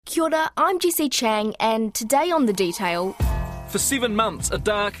Kia ora, I'm Jessie Chang, and today on The Detail... For 7 months, a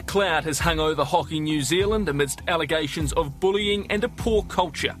dark cloud has hung over Hockey New Zealand amidst allegations of bullying and a poor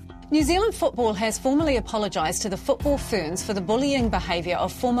culture. New Zealand Football has formally apologised to the football ferns for the bullying behaviour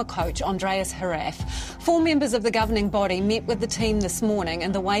of former coach Andreas Rife. 4 members of the governing body met with the team this morning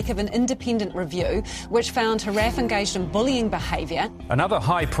in the wake of an independent review which found Rife engaged in bullying behaviour. Another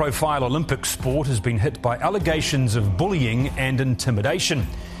high-profile Olympic sport has been hit by allegations of bullying and intimidation.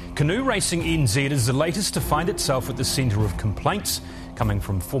 Canoe Racing NZ is the latest to find itself at the centre of complaints coming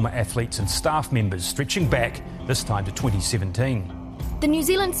from former athletes and staff members, stretching back this time to 2017. The New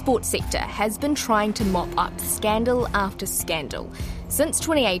Zealand sports sector has been trying to mop up scandal after scandal. Since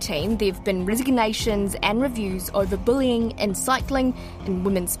 2018, there have been resignations and reviews over bullying in cycling, in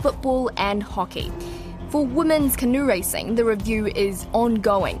women's football and hockey. For women's canoe racing, the review is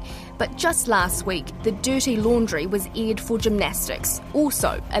ongoing. But just last week, the dirty laundry was aired for gymnastics,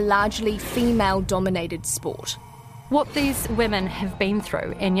 also a largely female-dominated sport. What these women have been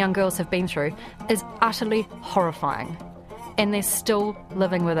through, and young girls have been through, is utterly horrifying. And they're still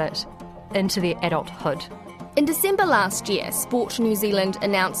living with it into their adulthood. In December last year, Sport New Zealand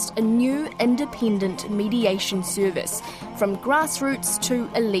announced a new independent mediation service from grassroots to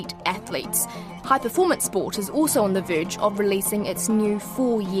elite athletes. High performance sport is also on the verge of releasing its new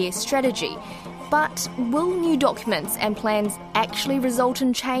 4-year strategy. But will new documents and plans actually result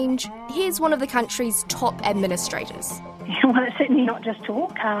in change? Here's one of the country's top administrators. Well, it's certainly not just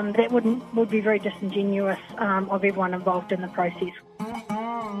talk. That would be very disingenuous of everyone involved in the process.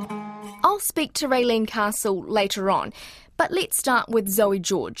 I'll speak to Raylene Castle later on, but let's start with Zoe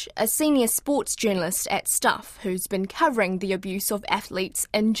George, a senior sports journalist at Stuff who's been covering the abuse of athletes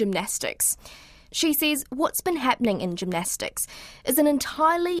in gymnastics. She says what's been happening in gymnastics is an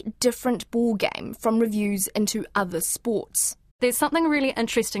entirely different ballgame from reviews into other sports. There's something really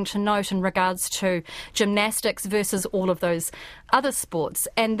interesting to note in regards to gymnastics versus all of those other sports,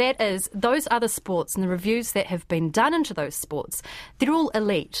 and that is those other sports and the reviews that have been done into those sports, they're all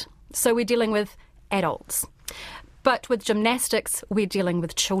elite. So we're dealing with adults. But with gymnastics, we're dealing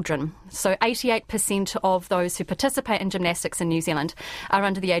with children. So 88% of those who participate in gymnastics in New Zealand are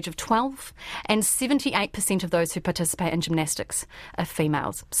under the age of 12, and 78% of those who participate in gymnastics are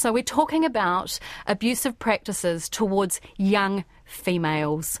females. So we're talking about abusive practices towards young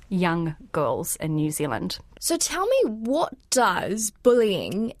females, young girls in New Zealand. So tell me, what does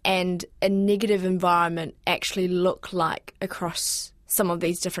bullying and a negative environment actually look like across some of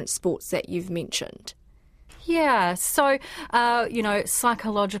these different sports that you've mentioned? Yeah, so,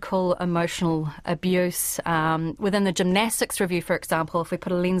 psychological, emotional abuse. Within the gymnastics review, for example, if we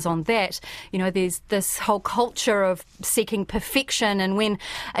put a lens on that, there's this whole culture of seeking perfection, and when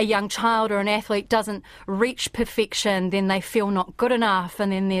a young child or an athlete doesn't reach perfection, then they feel not good enough,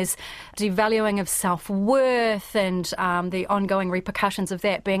 and then there's devaluing of self-worth and the ongoing repercussions of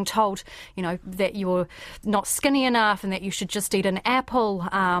that, being told, that you're not skinny enough and that you should just eat an apple,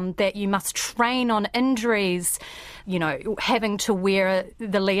 that you must train on injuries, having to wear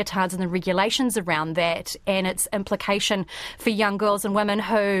the leotards and the regulations around that, and its implication for young girls and women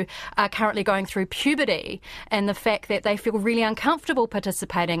who are currently going through puberty, and the fact that they feel really uncomfortable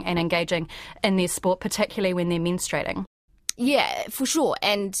participating and engaging in their sport, particularly when they're menstruating. Yeah, for sure.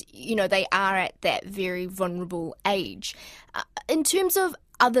 And, they are at that very vulnerable age. In terms of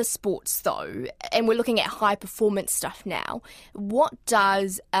other sports, though, and we're looking at high performance stuff now, what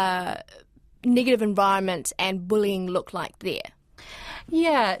does negative environment and bullying look like there?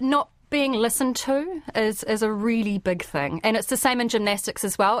 Yeah, not being listened to is a really big thing. And it's the same in gymnastics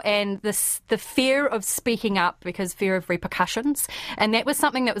as well. And the fear of speaking up because fear of repercussions. And that was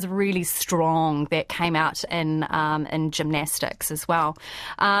something that was really strong that came out in gymnastics as well.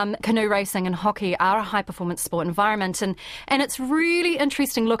 Canoe racing and hockey are a high-performance sport environment. And it's really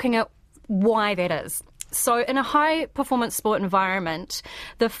interesting looking at why that is. So in a high-performance sport environment,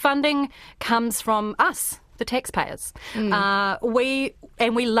 the funding comes from us, the taxpayers. We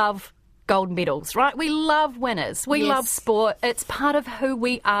love gold medals, right? We love winners. We love sport. It's part of who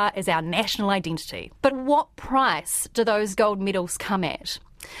we are as our national identity. But what price do those gold medals come at?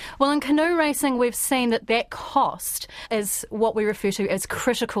 Well, in canoe racing, we've seen that cost is what we refer to as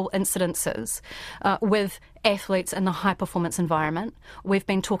critical incidences with athletes in the high-performance environment. We've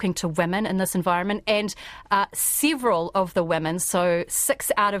been talking to women in this environment, and several of the women, so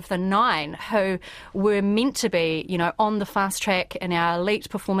 6 out of the 9 who were meant to be, on the fast track in our elite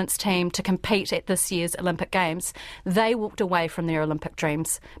performance team to compete at this year's Olympic Games, they walked away from their Olympic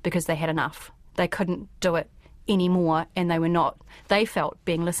dreams because they had enough. They couldn't do it anymore, and they felt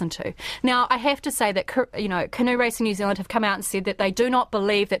being listened to. Now, I have to say that, Canoe Racing New Zealand have come out and said that they do not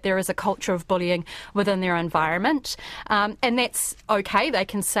believe that there is a culture of bullying within their environment, and that's okay, they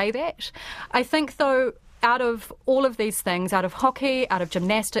can say that. I think, though, out of all of these things, out of hockey, out of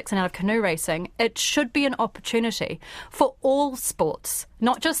gymnastics and out of canoe racing, it should be an opportunity for all sports,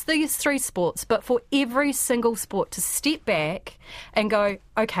 not just these three sports, but for every single sport to step back and go,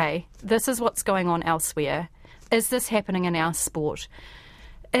 okay, this is what's going on elsewhere. Is this happening in our sport?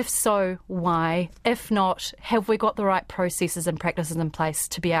 If so, why? If not, have we got the right processes and practices in place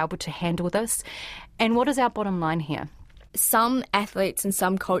to be able to handle this? And what is our bottom line here? Some athletes and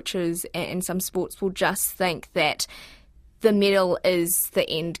some coaches and some sports will just think that the medal is the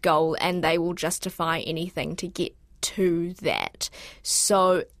end goal and they will justify anything to get to that.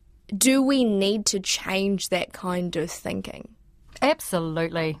 So do we need to change that kind of thinking?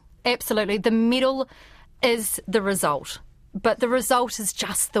 Absolutely. Absolutely. The medal is the result. But the result is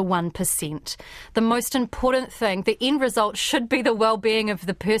just the 1%. The most important thing, the end result, should be the well-being of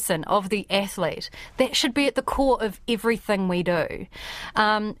the person, of the athlete. That should be at the core of everything we do.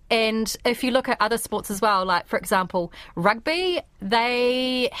 And if you look at other sports as well, like, for example, rugby,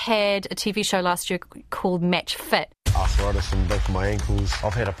 they had a TV show last year called Match Fit. Arthritis in both my ankles.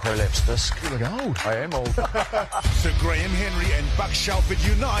 I've had a prolapse disc. You look old. I am old. Sir Graham Henry and Buck Shelford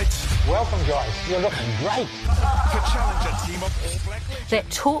unite. Welcome, guys. You're looking great. To challenge a team of All Black legends. That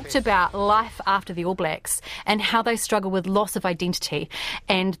talked about life after the All Blacks and how they struggle with loss of identity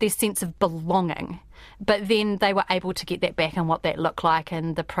and their sense of belonging. But then they were able to get that back and what that looked like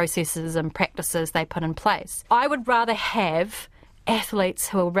and the processes and practices they put in place. I would rather have athletes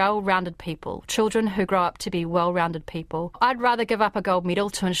who are well-rounded people, children who grow up to be well-rounded people. I'd rather give up a gold medal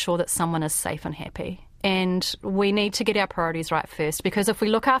to ensure that someone is safe and happy. And we need to get our priorities right first, because if we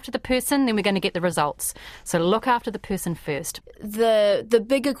look after the person, then we're going to get the results. So look after the person first. The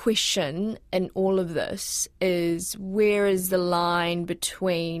bigger question in all of this is, where is the line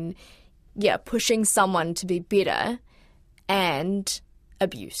between pushing someone to be better and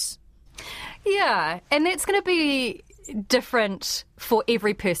abuse? Yeah, and that's going to be different for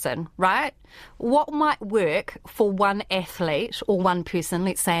every person, right? What might work for one athlete or one person,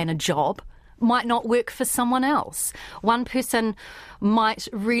 let's say in a job, might not work for someone else. One person might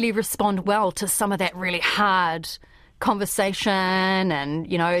really respond well to some of that really hard conversation and,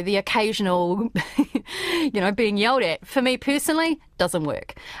 the occasional, being yelled at. For me personally, doesn't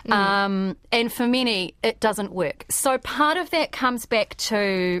work. And for many, it doesn't work. So part of that comes back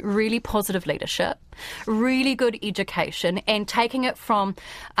to really positive leadership, really good education, and taking it from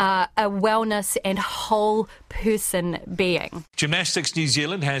a wellness and whole person being. Gymnastics New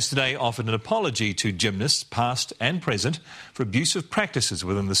Zealand has today offered an apology to gymnasts, past and present, for abusive practices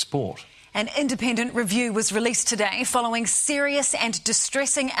within the sport. An independent review was released today following serious and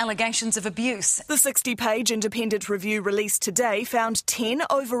distressing allegations of abuse. The 60-page independent review released today found 10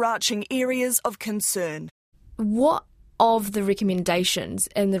 overarching areas of concern. What of the recommendations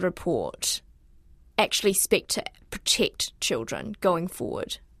in the report actually speak to protect children going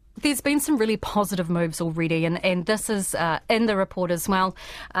forward? There's been some really positive moves already, and this is in the report as well.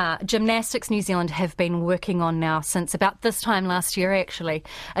 Gymnastics New Zealand have been working on now since about this time last year, actually,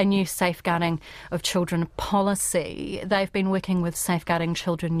 a new safeguarding of children policy. They've been working with Safeguarding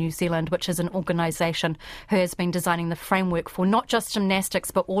Children New Zealand, which is an organisation who has been designing the framework for not just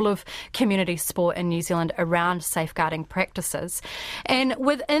gymnastics, but all of community sport in New Zealand around safeguarding practices. And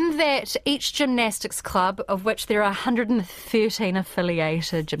within that, each gymnastics club, of which there are 113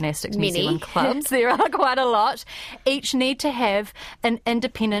 affiliated Gymnastics New Zealand clubs, there are quite a lot, each need to have an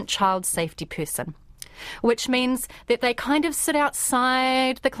independent child safety person, which means that they kind of sit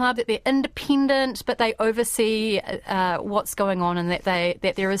outside the club, that they're independent, but they oversee what's going on, and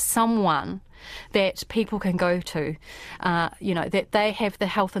that there is someone that people can go to, that they have the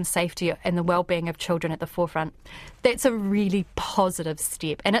health and safety and the well-being of children at the forefront. That's a really positive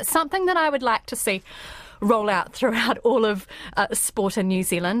step, and it's something that I would like to see roll out throughout all of sport in New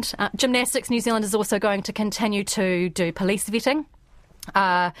Zealand. Gymnastics New Zealand is also going to continue to do police vetting.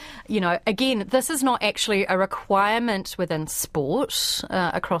 Again, this is not actually a requirement within sport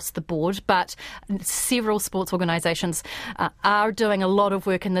across the board, but several sports organisations are doing a lot of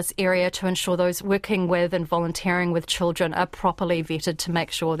work in this area to ensure those working with and volunteering with children are properly vetted to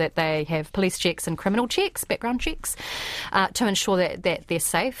make sure that they have police checks and criminal checks, background checks, to ensure that they're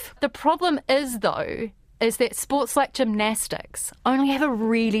safe. The problem is, though, is that sports like gymnastics only have a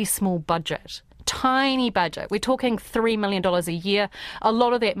really small budget. Tiny budget. We're talking $3 million a year. A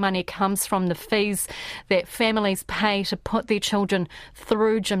lot of that money comes from the fees that families pay to put their children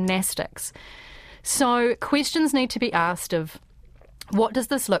through gymnastics. So questions need to be asked of, what does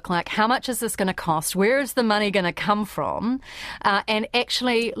this look like? How much is this going to cost? Where is the money going to come from? And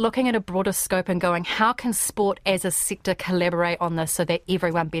actually looking at a broader scope and going, how can sport as a sector collaborate on this so that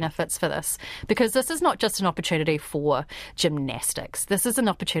everyone benefits for this? Because this is not just an opportunity for gymnastics. This is an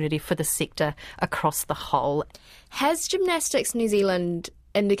opportunity for the sector across the whole. Has Gymnastics New Zealand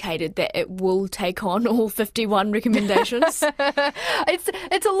indicated that it will take on all 51 recommendations?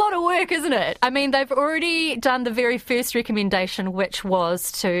 It's a lot of work, isn't it? I mean, they've already done the very first recommendation, which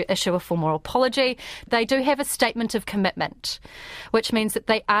was to issue a formal apology. They do have a statement of commitment, which means that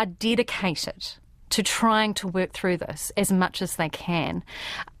they are dedicated to trying to work through this as much as they can.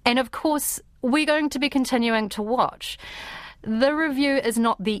 And of course, we're going to be continuing to watch. The review is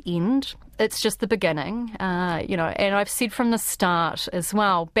not the end. It's just the beginning, and I've said from the start as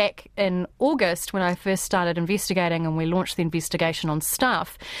well, back in August when I first started investigating and we launched the investigation on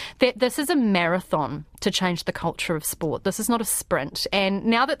staff, that this is a marathon to change the culture of sport. This is not a sprint. And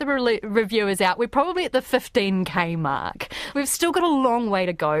now that the review is out, we're probably at the 15k mark. We've still got a long way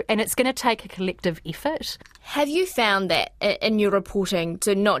to go, and it's going to take a collective effort. Have you found that in your reporting,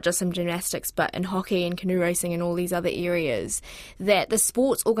 to not just in gymnastics, but in hockey and canoe racing and all these other areas, that the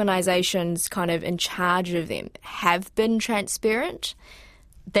sports organisations kind of in charge of them have been transparent?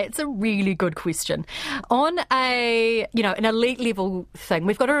 That's a really good question. On an elite level thing,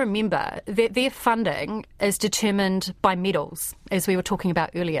 we've got to remember that their funding is determined by medals, as we were talking about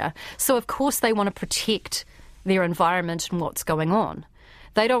earlier. So, of course, they want to protect their environment and what's going on.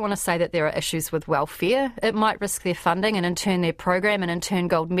 They don't want to say that there are issues with welfare. It might risk their funding and in turn their program and in turn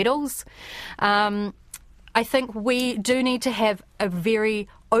gold medals. I think we do need to have a very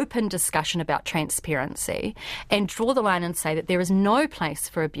open discussion about transparency and draw the line and say that there is no place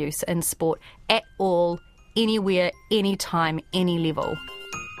for abuse in sport at all, anywhere, anytime, any level.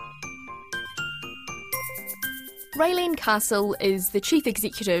 Raelene Castle is the Chief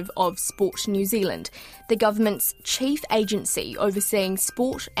Executive of Sport New Zealand, the government's chief agency overseeing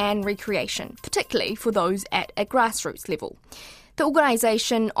sport and recreation, particularly for those at a grassroots level. The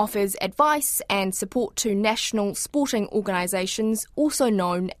organisation offers advice and support to national sporting organisations, also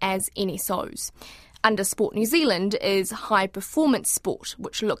known as NSOs. Under Sport New Zealand is High Performance Sport,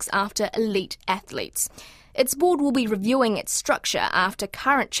 which looks after elite athletes. Its board will be reviewing its structure after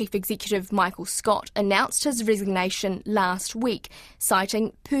current Chief Executive Michael Scott announced his resignation last week,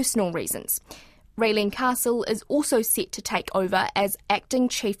 citing personal reasons. Raelene Castle is also set to take over as Acting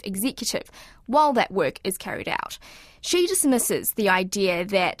Chief Executive while that work is carried out. She dismisses the idea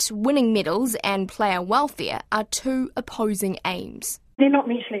that winning medals and player welfare are two opposing aims. They're not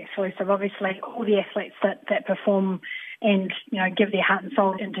mutually exclusive. Obviously, all the athletes that perform and give their heart and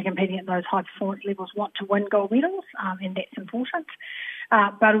soul into competing at those high performance levels want to win gold medals, and that's important.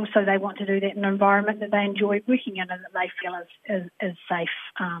 But also they want to do that in an environment that they enjoy working in and that they feel is safe.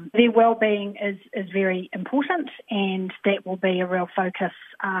 Their well-being is very important, and that will be a real focus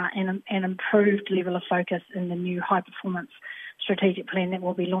and an improved level of focus in the new high-performance strategic plan that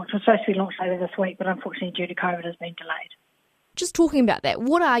will be launched. It was supposed to be launched later this week, but unfortunately due to COVID has been delayed. Just talking about that,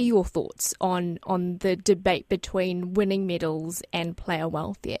 what are your thoughts on the debate between winning medals and player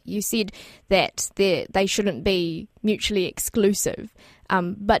welfare? You said that they shouldn't be mutually exclusive,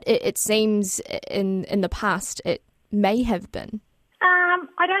 but it seems in the past it may have been.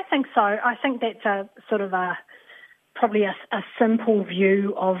 I don't think so. I think that's probably a simple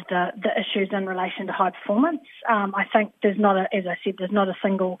view of the issues in relation to high performance. I think there's not a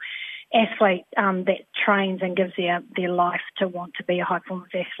single athlete that trains and gives their life to want to be a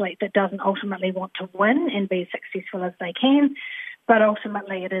high-performance athlete that doesn't ultimately want to win and be as successful as they can. But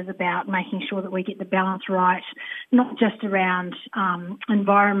ultimately it is about making sure that we get the balance right, not just around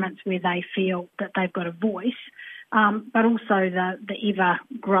environments where they feel that they've got a voice, but also the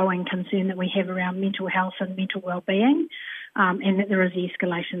ever-growing concern that we have around mental health and mental well-being, and that there is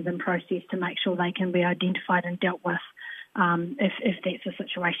escalations in process to make sure they can be identified and dealt with if that's a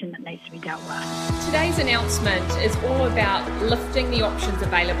situation that needs to be dealt with. Today's announcement is all about lifting the options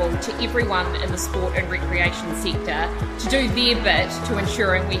available to everyone in the sport and recreation sector to do their bit to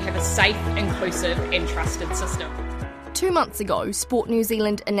ensuring we have a safe, inclusive and trusted system. 2 months ago, Sport New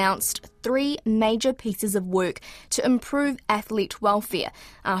Zealand announced 3 major pieces of work to improve athlete welfare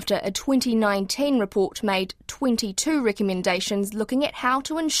after a 2019 report made 22 recommendations looking at how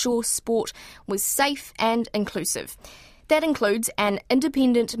to ensure sport was safe and inclusive. That includes an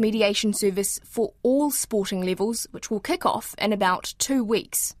independent mediation service for all sporting levels, which will kick off in about 2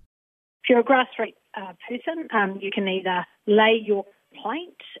 weeks. If you're a grassroots person, you can either lay your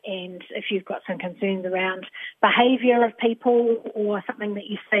complaint and if you've got some concerns around behaviour of people or something that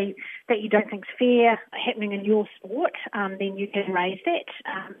you see that you don't think is fair happening in your sport, then you can raise that,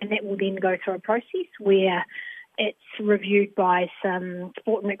 and that will then go through a process where it's reviewed by some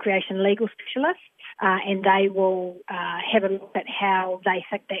sport and recreation legal specialists, and they will have a look at how they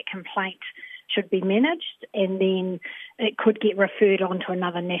think that complaint should be managed, and then it could get referred on to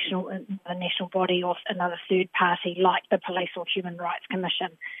another national body or another third party like the Police or Human Rights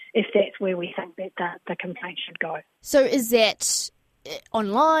Commission, if that's where we think that the complaint should go. So is that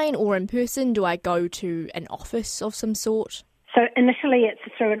online or in person? Do I go to an office of some sort? So initially it's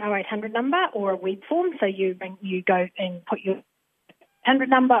through an 0800 number or a web form, so you go and put your 100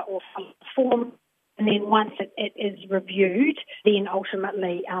 number or form, and then once it is reviewed, then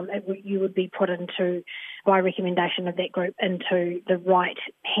ultimately you would be put into, by recommendation of that group, into the right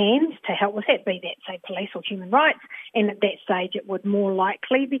hands to help with that, be that, say, police or human rights, and at that stage it would more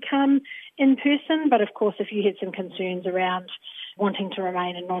likely become in person. But of course, if you had some concerns around wanting to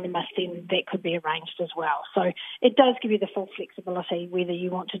remain anonymous, then that could be arranged as well. So it does give you the full flexibility whether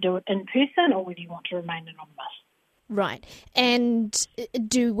you want to do it in person or whether you want to remain anonymous. Right. And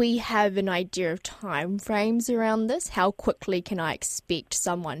do we have an idea of time frames around this? How quickly can I expect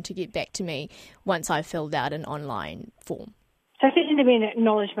someone to get back to me once I've filled out an online form? So it's going to be an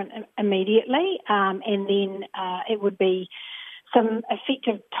acknowledgement immediately, and then it would be some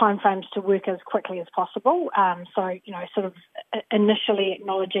effective timeframes to work as quickly as possible. So, sort of initially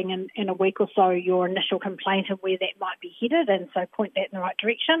acknowledging in a week or so your initial complaint of where that might be headed, and so point that in the right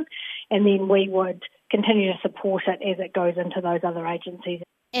direction. And then we would continue to support it as it goes into those other agencies.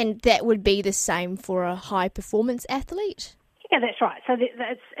 And that would be the same for a high-performance athlete? Yeah, that's right. So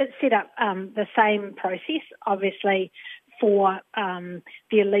it's set up the same process, obviously. For the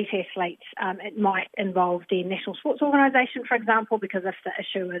elite athletes, it might involve the National Sports Organisation, for example, because if the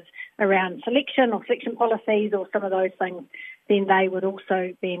issue is around selection or selection policies or some of those things, then they would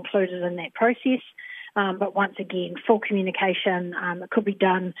also be included in that process. But once again, full communication, it could be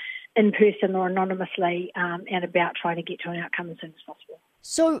done in person or anonymously, and about trying to get to an outcome as soon as possible.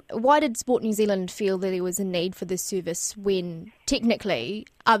 So why did Sport New Zealand feel that there was a need for this service when technically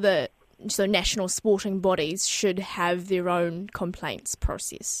national sporting bodies should have their own complaints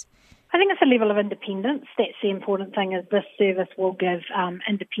process? I think it's a level of independence. That's the important thing, is this service will give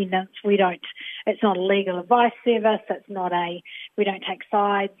independence. It's not a legal advice service. We don't take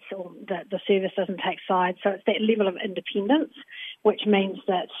sides, or the service doesn't take sides. So it's that level of independence, which means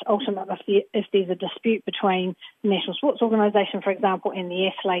that ultimately if there's a dispute between the National Sports Organisation, for example, and the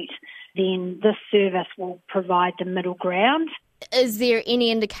athlete, then this service will provide the middle ground. Is there any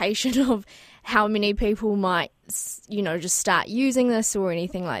indication of how many people might, just start using this or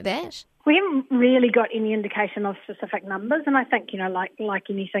anything like that? We haven't really got any indication of specific numbers, and I think, like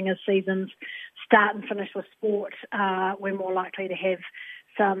anything, as seasons start and finish with sport, we're more likely to have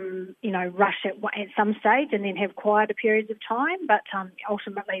some, rush at some stage and then have quieter periods of time. But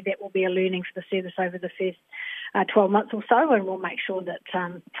ultimately, that will be a learning for the service over the first 12 months or so, and we'll make sure that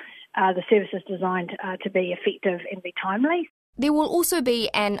the service is designed to be effective and be timely. There will also be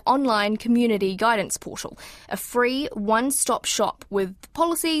an online community guidance portal, a free one-stop shop with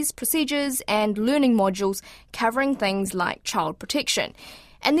policies, procedures and learning modules covering things like child protection.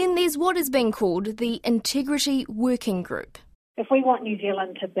 And then there's what is being called the Integrity Working Group. If we want New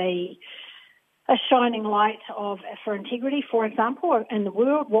Zealand to be a shining light for integrity, for example, in the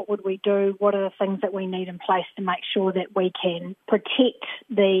world, what would we do? What are the things that we need in place to make sure that we can protect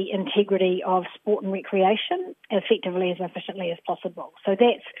the integrity of sport and recreation effectively, as efficiently as possible? So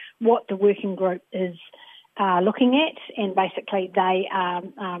that's what the working group is looking at, and basically they are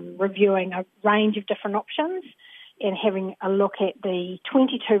reviewing a range of different options and having a look at the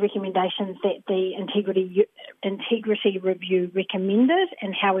 22 recommendations that the Integrity Review recommended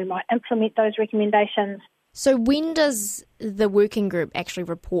and how we might implement those recommendations. So when does the working group actually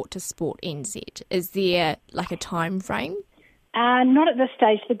report to Sport NZ? Is there a time frame? Not at this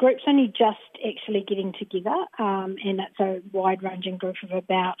stage. The group's only just actually getting together, and it's a wide-ranging group of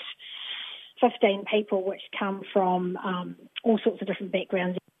about 15 people which come from all sorts of different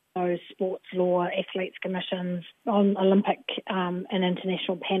backgrounds. Sports law, athletes commissions, on Olympic and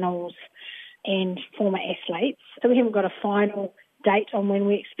international panels, and former athletes. So we haven't got a final date on when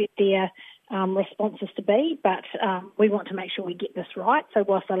we expect their responses to be, but we want to make sure we get this right. So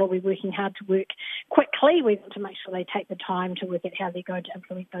whilst they'll all be working hard to work quickly, we want to make sure they take the time to work out how they're going to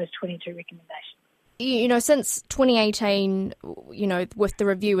implement those 22 recommendations. Since 2018, with the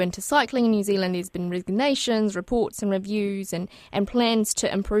review into cycling in New Zealand, there's been resignations, reports and reviews and plans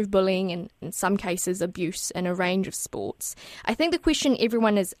to improve bullying and, in some cases, abuse in a range of sports. I think the question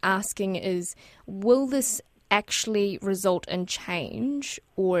everyone is asking is, will this actually result in change,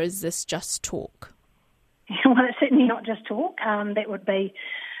 or is this just talk? Well, it's certainly not just talk. That would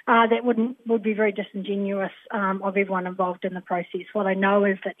be very disingenuous of everyone involved in the process. What I know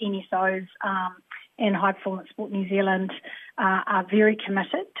is that NSOs and High Performance Sport New Zealand are very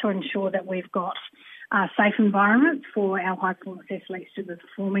committed to ensure that we've got safe environments for our high performance athletes to be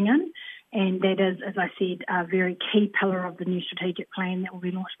performing in, and that is, as I said, a very key pillar of the new strategic plan that will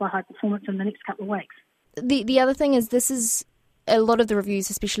be launched by High Performance in the next couple of weeks. The other thing is, this is a lot of the reviews,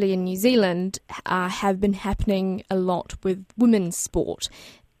 especially in New Zealand, have been happening a lot with women's sport.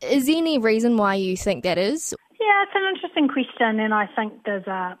 Is there any reason why you think that is? Yeah, it's an interesting question, and I think there's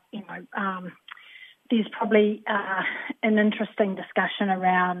there's probably an interesting discussion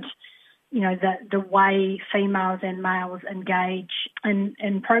around, the way females and males engage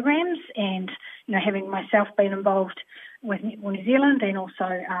in programs, and having myself been involved with Netball New Zealand and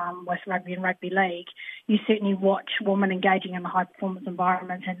also with rugby and rugby league, you certainly watch women engaging in the high performance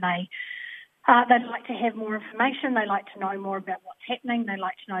environment, and they'd like to have more information. They like to know more about what's happening. They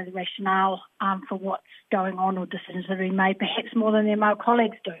like to know the rationale for what's going on or decisions that are being made, perhaps more than their male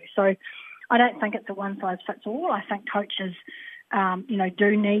colleagues do. So I don't think it's a one-size-fits-all. I think coaches,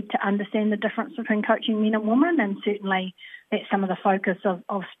 do need to understand the difference between coaching men and women, and certainly that's some of the focus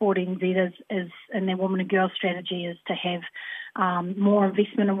of Sport NZ is in their women and girls strategy, is to have more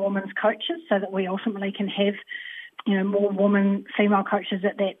investment in women's coaches so that we ultimately can have more female coaches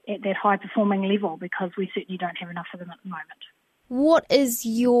at that high performing level, because we certainly don't have enough of them at the moment. What is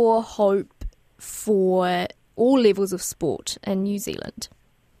your hope for all levels of sport in New Zealand?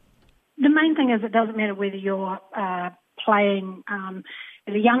 The main thing is, it doesn't matter whether you're playing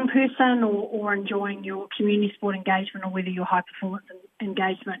as a young person or enjoying your community sport engagement, or whether you're high performance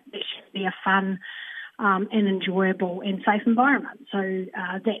engagement. It should be a fun and enjoyable and safe environment. So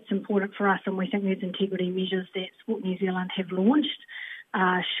that's important for us, and we think these integrity measures that Sport New Zealand have launched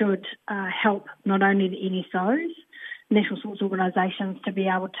should help not only the NSOs, National Sports Organisations, to be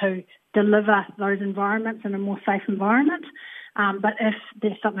able to deliver those environments in a more safe environment. But if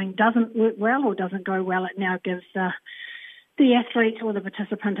there's something doesn't work well or doesn't go well, it now gives the athlete or the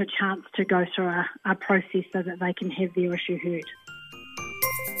participant a chance to go through a process so that they can have their issue heard.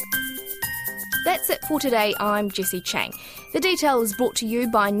 That's it for today. I'm Jessie Chang. The Detail is brought to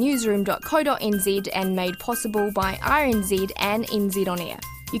you by newsroom.co.nz and made possible by RNZ and NZ On Air.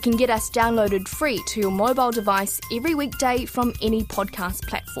 You can get us downloaded free to your mobile device every weekday from any podcast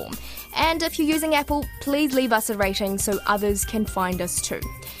platform. And if you're using Apple, please leave us a rating so others can find us too.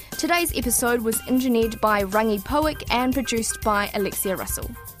 Today's episode was engineered by Rangi Powick and produced by Alexia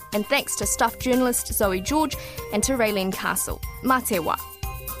Russell. And thanks to staff journalist Zoe George and to Raylene Castle. Mā te wā.